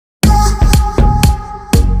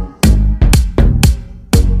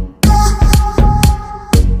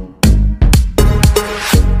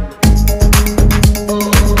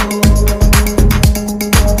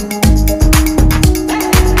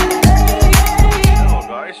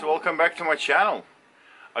welcome back to my channel.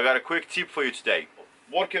 I got a quick tip for you today.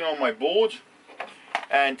 Working on my board,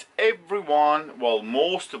 and everyone, well,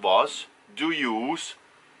 most of us do use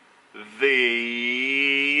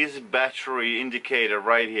this battery indicator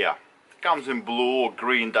right here. It comes in blue or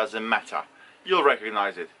green, doesn't matter. You'll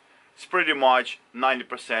recognize it. It's pretty much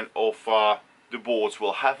 90% of the boards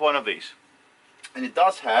will have one of these. And it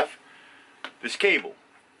does have this cable,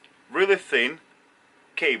 really thin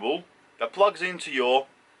cable that plugs into your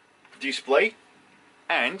display,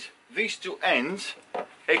 and these two ends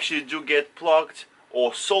actually do get plugged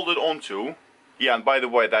or soldered onto. Yeah, and by the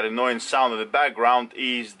way, that annoying sound in the background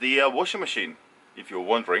is the washing machine, if you're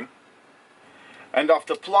wondering. And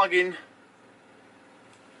after plugging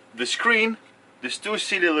the screen, these two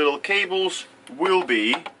silly little cables will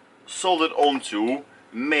be soldered onto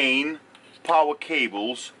main power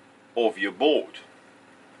cables of your board.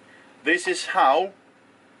 This is how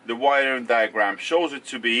the wiring diagram shows it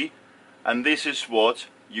to be, and this is what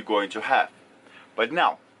you're going to have. But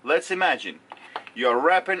now let's imagine you're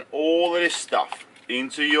wrapping all of this stuff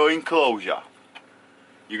into your enclosure.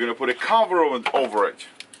 You're going to put a cover over it,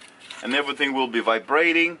 and everything will be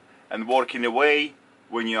vibrating and working away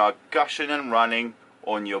when you are gushing and running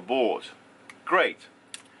on your board. Great.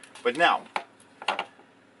 But now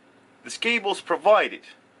these cables provided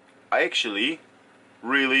are actually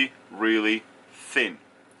really thin.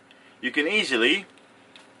 You can easily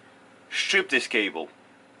strip this cable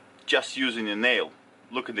just using a nail.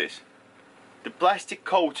 Look at this. The plastic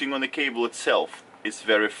coating on the cable itself is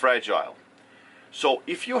very fragile. So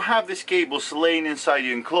if you have these cables laying inside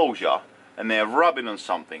your enclosure and they're rubbing on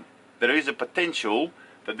something, there is a potential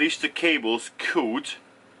that these two cables could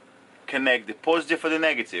connect the positive and the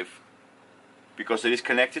negative, because it is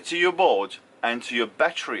connected to your board and to your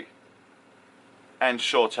battery, and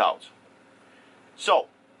short out. So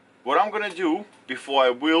what I'm gonna do before I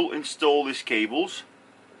will install these cables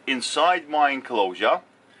inside my enclosure,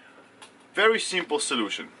 very simple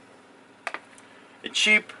solution. A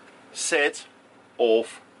cheap set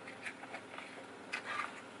of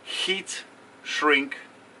heat shrink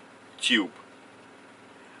tube,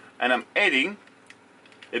 and I'm adding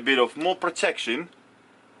a bit of more protection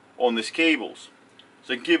on these cables,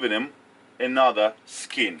 so giving them another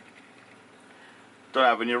skin. Don't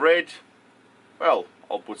have any red, well,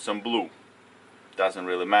 I'll put some blue, doesn't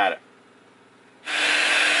really matter.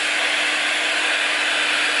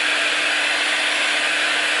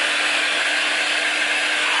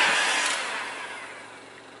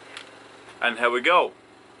 And here we go,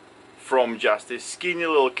 from just these skinny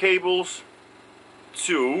little cables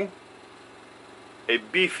to a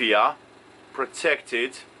beefier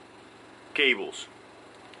protected cables.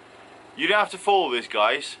 You don't have to follow this,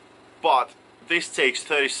 guys, but this takes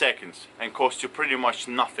 30 seconds and costs you pretty much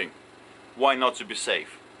nothing. Why not to be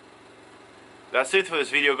safe? That's it for this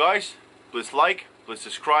video, guys. Please like, please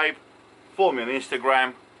subscribe, follow me on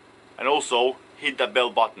Instagram, and also hit that bell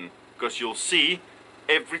button, because you'll see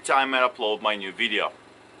every time I upload my new video.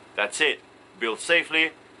 That's it. Build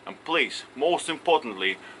safely, and please, most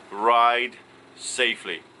importantly, ride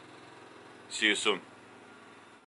safely. See you soon.